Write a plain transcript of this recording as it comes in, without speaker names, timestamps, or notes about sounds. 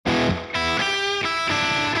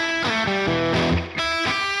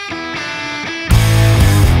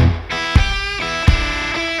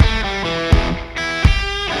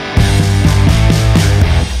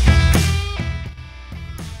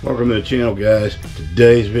welcome to the channel, guys.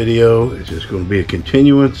 Today's video is just going to be a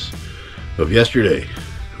continuance of yesterday.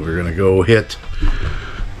 We're going to go hit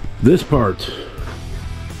this part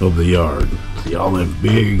of the yard. See all them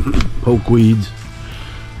big poke weeds?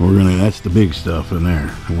 That's the big stuff in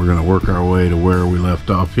there. And we're gonna work our way to where we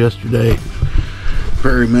left off yesterday.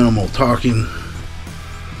 Very minimal talking,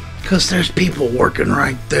 because there's people working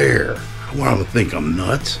right there. I want them to think I'm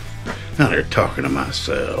nuts. Now they're talking to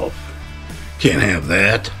myself. Can't have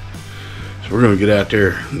that. So we're gonna get out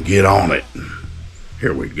there and get on it.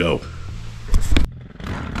 Here we go.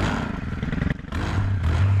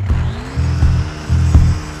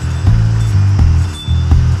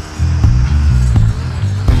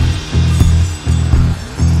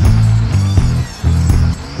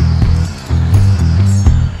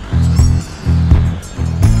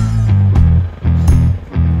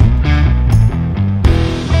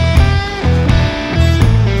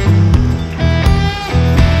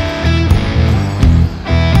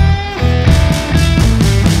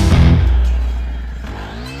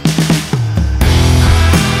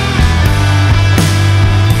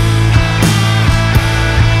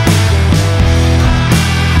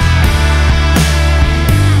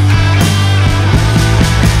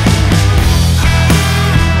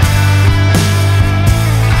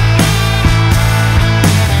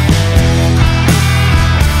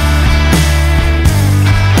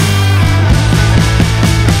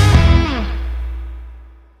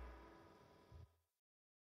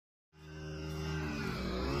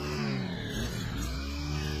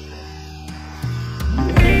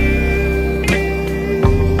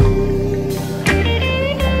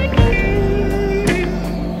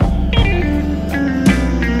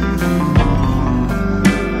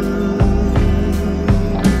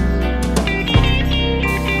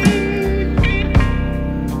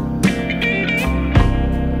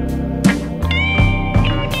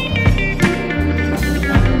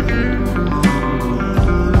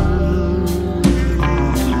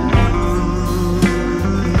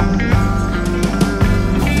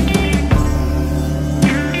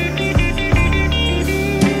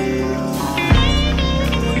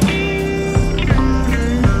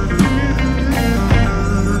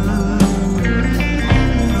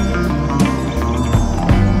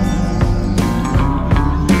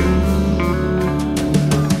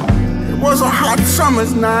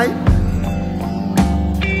 Summer's night,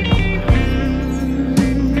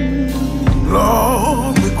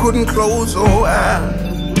 Lord, we couldn't close our eyes.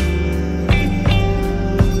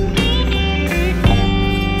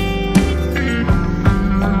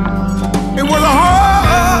 It was a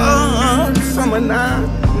hard summer night,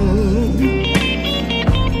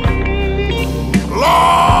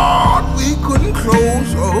 Lord, we couldn't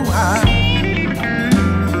close our eyes.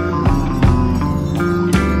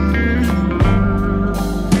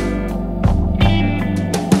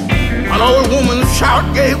 An old woman's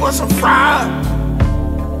shout gave us a fright.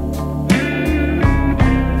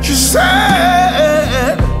 She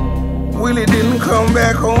said Willie didn't come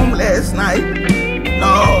back home last night.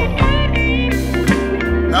 No.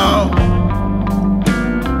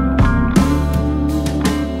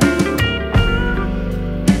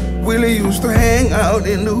 Willie used to hang out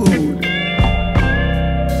in the hood,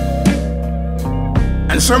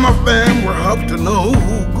 and some of them were up to no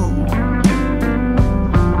good.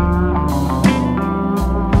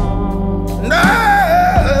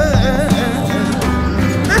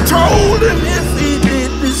 They told him if he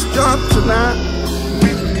did this job tonight,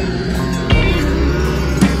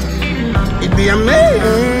 he'd be a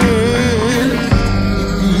man,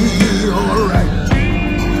 he'd be alright.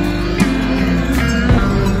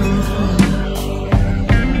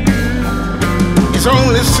 His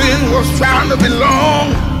only sin was trying to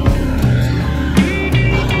belong.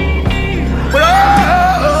 But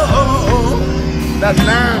that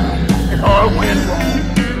night, it all went wrong.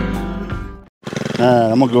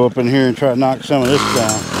 Alright, I'm gonna go up in here and try to knock some of this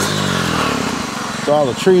down. It's all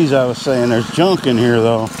the trees I was saying. There's junk in here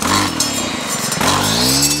though.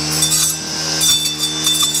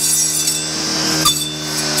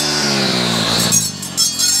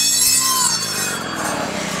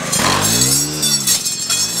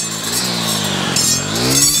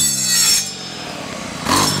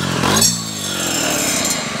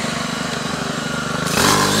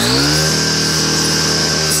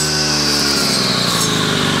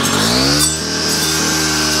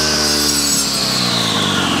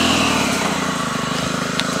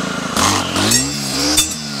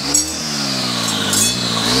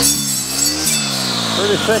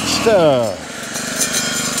 Pretty thick stuff.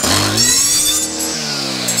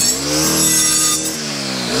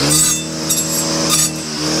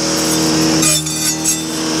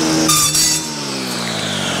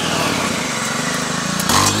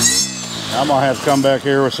 I'm gonna have to come back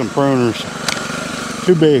here with some pruners.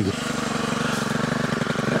 Too big.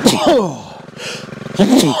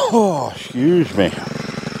 Oh, excuse me.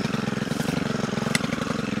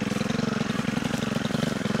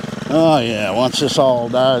 Oh yeah, once this all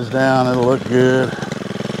dies down, it'll look good.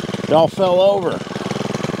 Y'all fell over.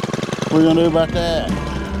 What are we gonna do about that?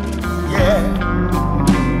 Yeah.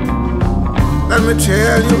 Let me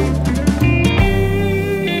tell you,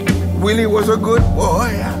 Willie was a good boy.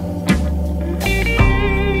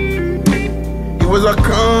 He was a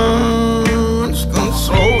constant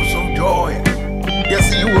source of joy.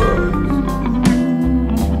 Yes, he was.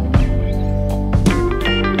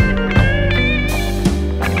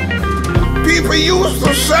 People used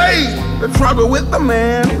to say the trouble with the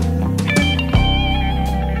man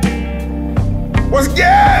was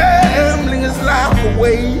gambling his life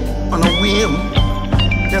away on a whim.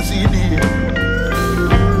 Yes, he did.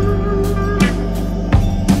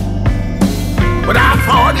 But I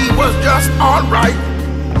thought he was just all right.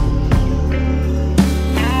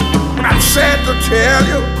 But I'm sad to tell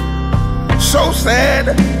you, so sad,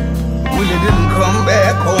 Willie didn't come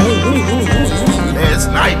back home last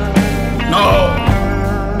night. No.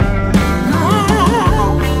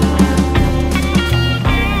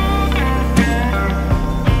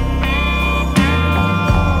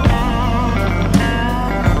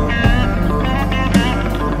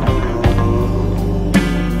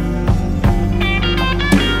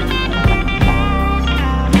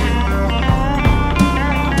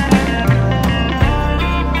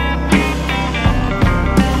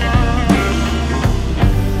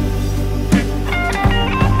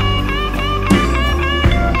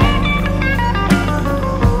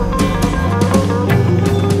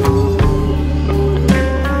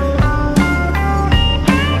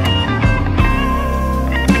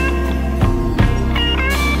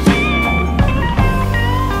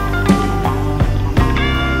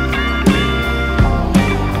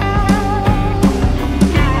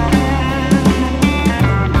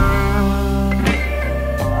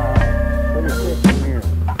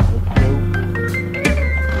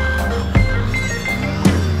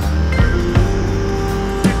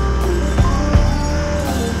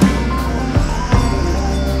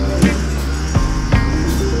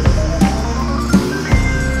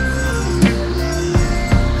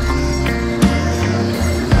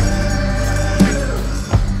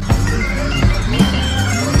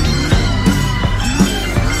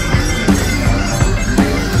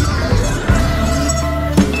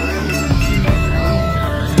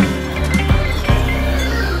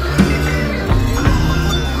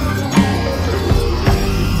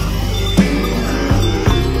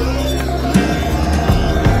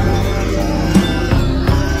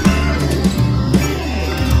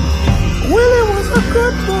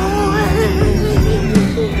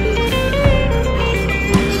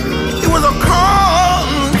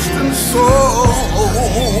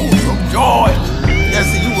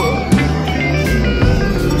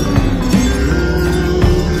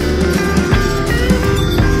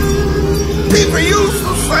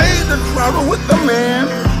 With the man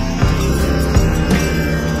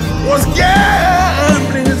was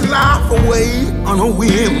gambling his life away on a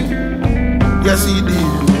whim. Yes, he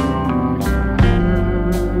did.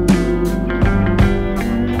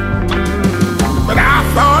 But I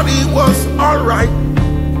thought he was all right.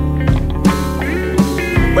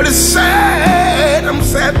 But it's sad, I'm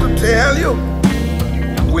sad to tell you,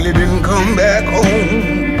 Willie didn't come back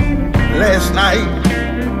home last night.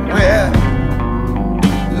 Well,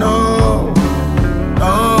 no,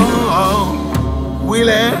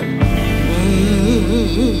 Willie.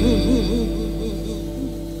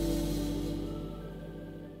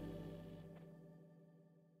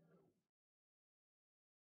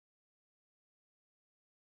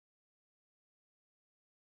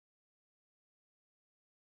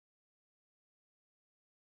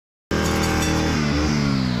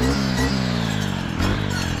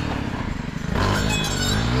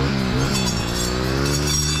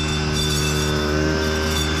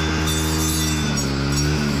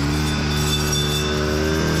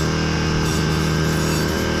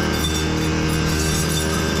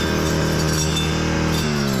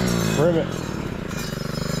 Privet.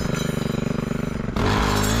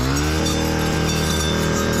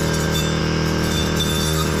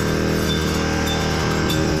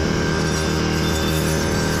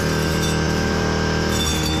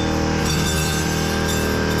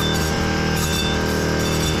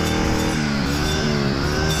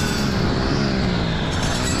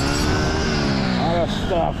 A lot of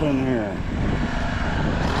stuff in here.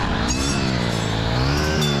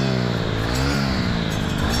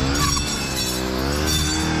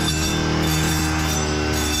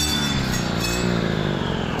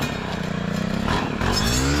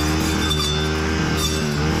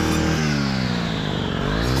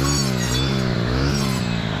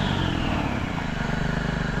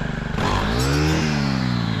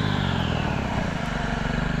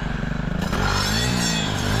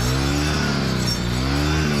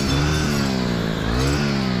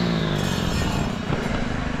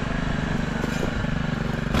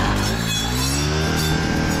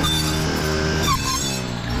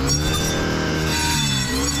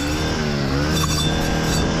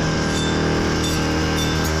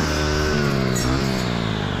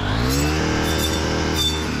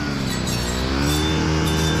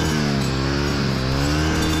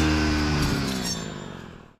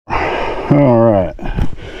 All right,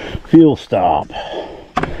 fuel stop,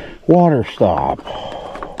 water stop.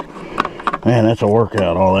 Man, that's a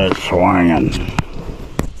workout, all that swinging.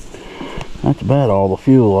 That's about all the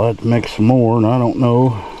fuel. I have to mix some more, and I don't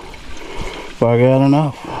know if I got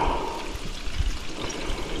enough.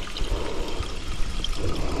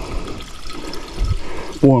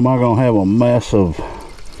 Boy, am I going to have a mess of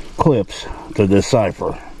clips to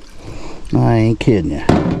decipher. I ain't kidding you.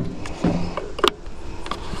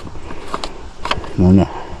 And the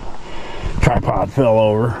tripod fell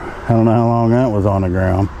over. I don't know how long that was on the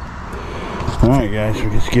ground. Alright guys,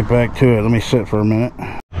 we just get back to it. Let me sit for a minute.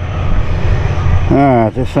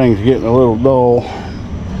 Alright, this thing's getting a little dull.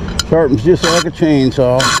 Sharpens just like a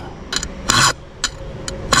chainsaw.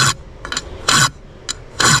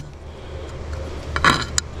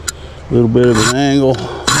 A little bit of an angle.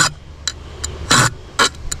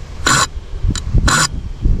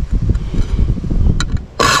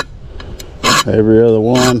 Every other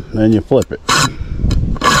one, then you flip it.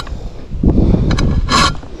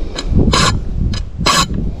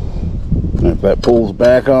 And if that pulls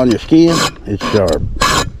back on your skin, it's sharp.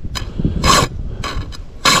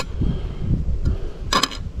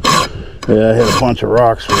 Yeah, I hit a bunch of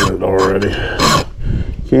rocks with it already.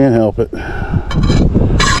 Can't help it.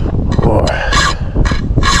 Boy.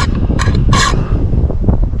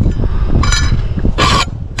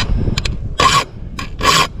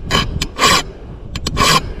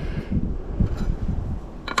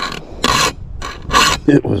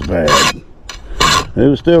 It was bad. It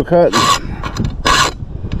was still cutting.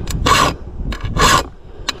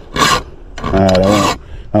 Alright,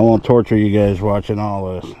 I won't torture you guys watching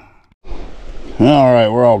all this.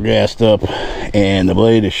 Alright, we're all gassed up and the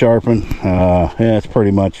blade is sharpened. Yeah, it's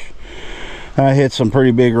pretty much, I hit some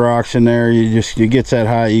pretty big rocks in there. You get that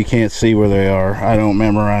high you can't see where they are. I don't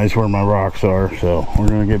memorize where my rocks are, so we're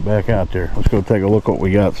gonna get back out there. Let's go take a look what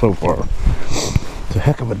we got so far. It's a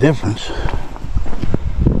heck of a difference.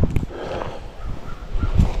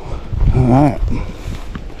 Alright,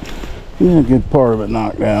 yeah, a good part of it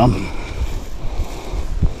knocked down.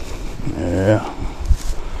 Yeah,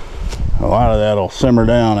 a lot of that'll simmer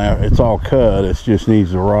down. It's all cut, it just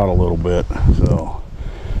needs to rot a little bit. So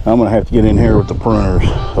I'm gonna have to get in here with the pruners.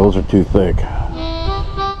 Those are too thick.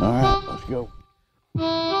 Alright, let's go.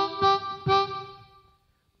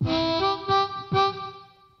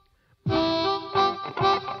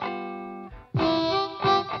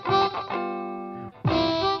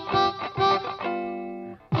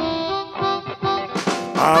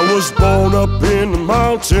 I was born up in the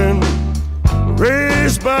mountain,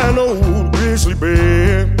 raised by an old grizzly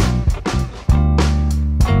bear.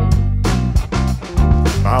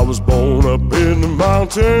 I was born up in the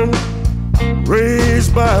mountain,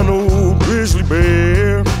 raised by an old grizzly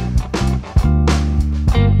bear.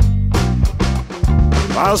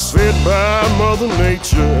 I was fed by Mother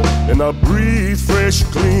Nature, and I breathe fresh,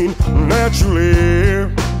 clean, natural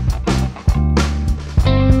air.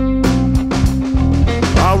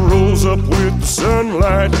 I rose up with the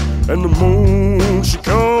sunlight and the moon, she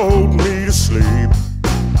called me to sleep.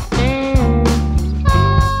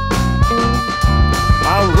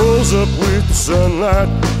 I rose up with the sunlight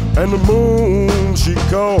and the moon, she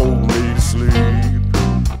called me to sleep.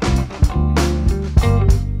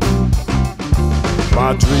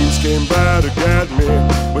 My dreams came by to guide me,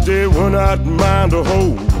 but they were not mine to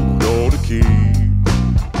hold or to keep.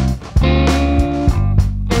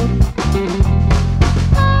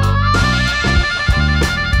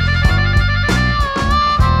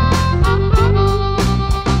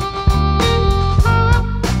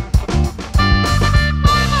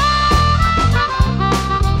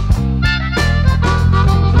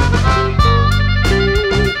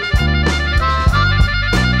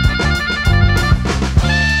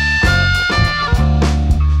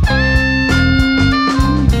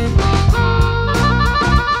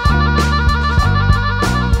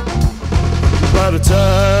 By the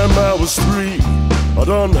time I was 3, I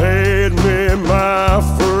done had me my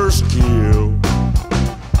first kill.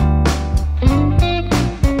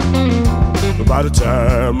 By the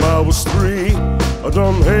time I was 3, I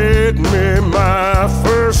done had me my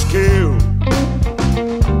first kill.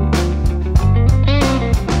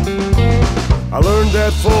 I learned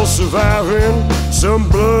that for surviving, some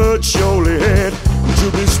blood surely had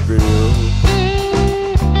to be spilled.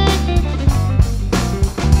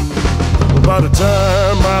 By the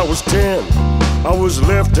time I was 10, I was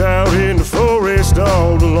left out in the forest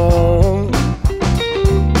all alone.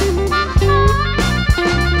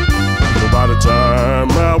 By the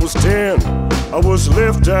time I was 10, I was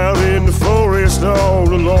left out in the forest all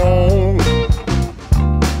alone.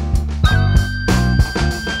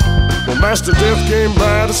 Master Death came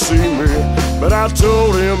by to see me, but I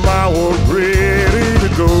told him I wasn't ready to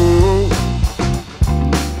go.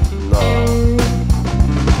 Nah.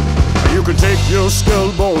 You can take your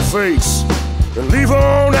skull-bone face and leave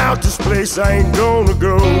on out this place. I ain't gonna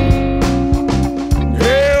go.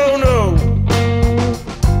 Hell no.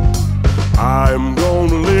 I'm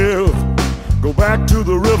gonna live. Go back to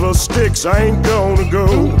the river Styx. I ain't gonna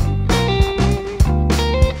go.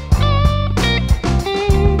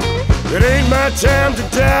 It ain't my time to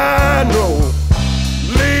die, no.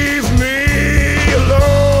 Leave me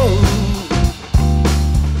alone.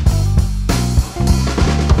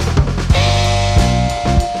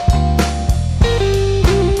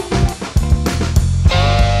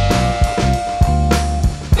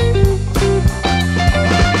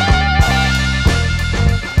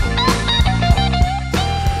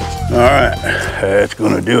 All right, that's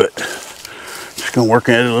gonna do it. Just gonna work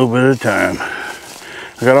at it a little bit at a time.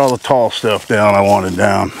 I got all the tall stuff down I wanted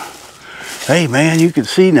down. Hey man, you can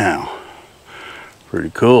see now.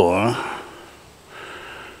 Pretty cool, huh?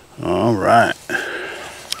 All right.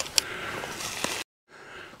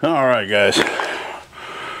 All right, guys.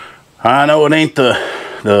 I know it ain't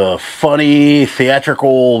the funny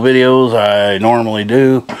theatrical videos I normally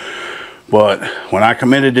do, but when I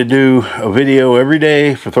committed to do a video every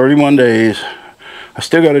day for 31 days, I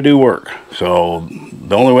still got to do work. So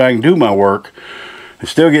the only way I can do my work and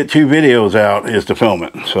still get 2 videos out is to film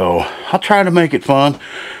it. So I'll try to make it fun.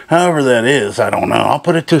 However that is, I don't know. I'll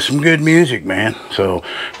put it to some good music, man. So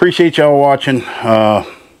appreciate y'all watching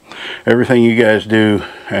everything you guys do.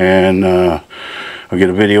 And I'll get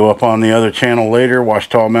a video up on the other channel later, Watch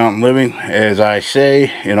Tall Mountain Living. As I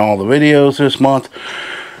say in all the videos this month,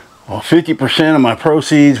 50% of my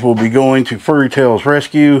proceeds will be going to Furry Tales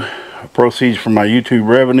Rescue. Proceeds from my YouTube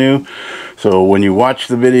revenue. So when you watch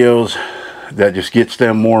the videos, that just gets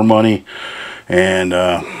them more money, and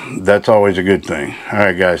that's always a good thing. All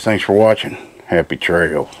right, guys, thanks for watching. Happy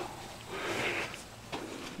trails.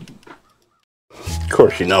 Of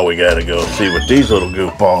course, you know we gotta go see what these little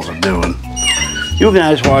goofballs are doing. You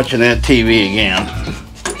guys watching that TV again?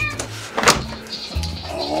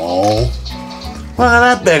 Oh, look at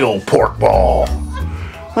that big old pork ball.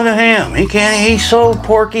 Look at him. He's so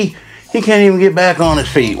porky, he can't even get back on his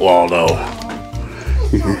feet, Waldo.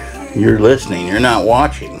 You're listening, you're not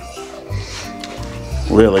watching.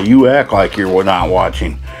 Lily, you act like you're not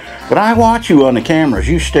watching. But I watch you on the cameras.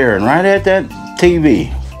 You staring right at that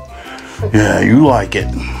TV. Yeah, you like it.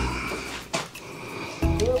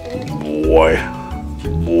 Boy.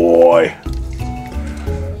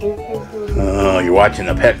 Oh, you're watching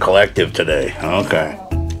the Pet Collective today. Okay.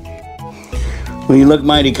 Well, you look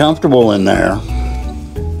mighty comfortable in there.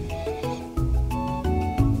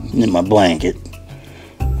 In my blanket.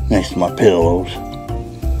 Next to my pillows.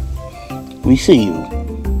 We see you.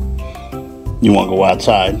 You want to go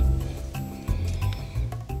outside?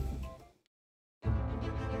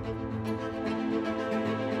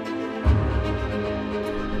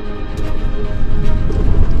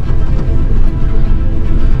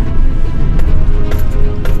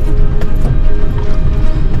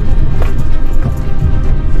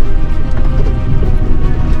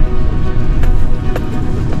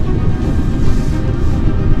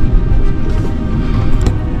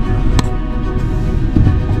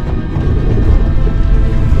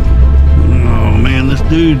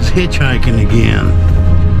 Dude's hitchhiking again.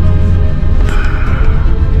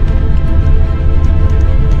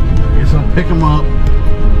 Guess I'll pick him up.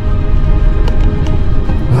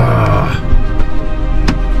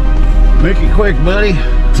 Make it quick, buddy.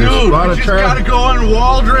 Dude, I just gotta go on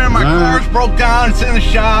Waldron. My car's broke down. It's in the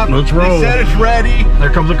shop. Let's roll. They said it's ready.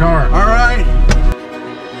 There comes the car. All right.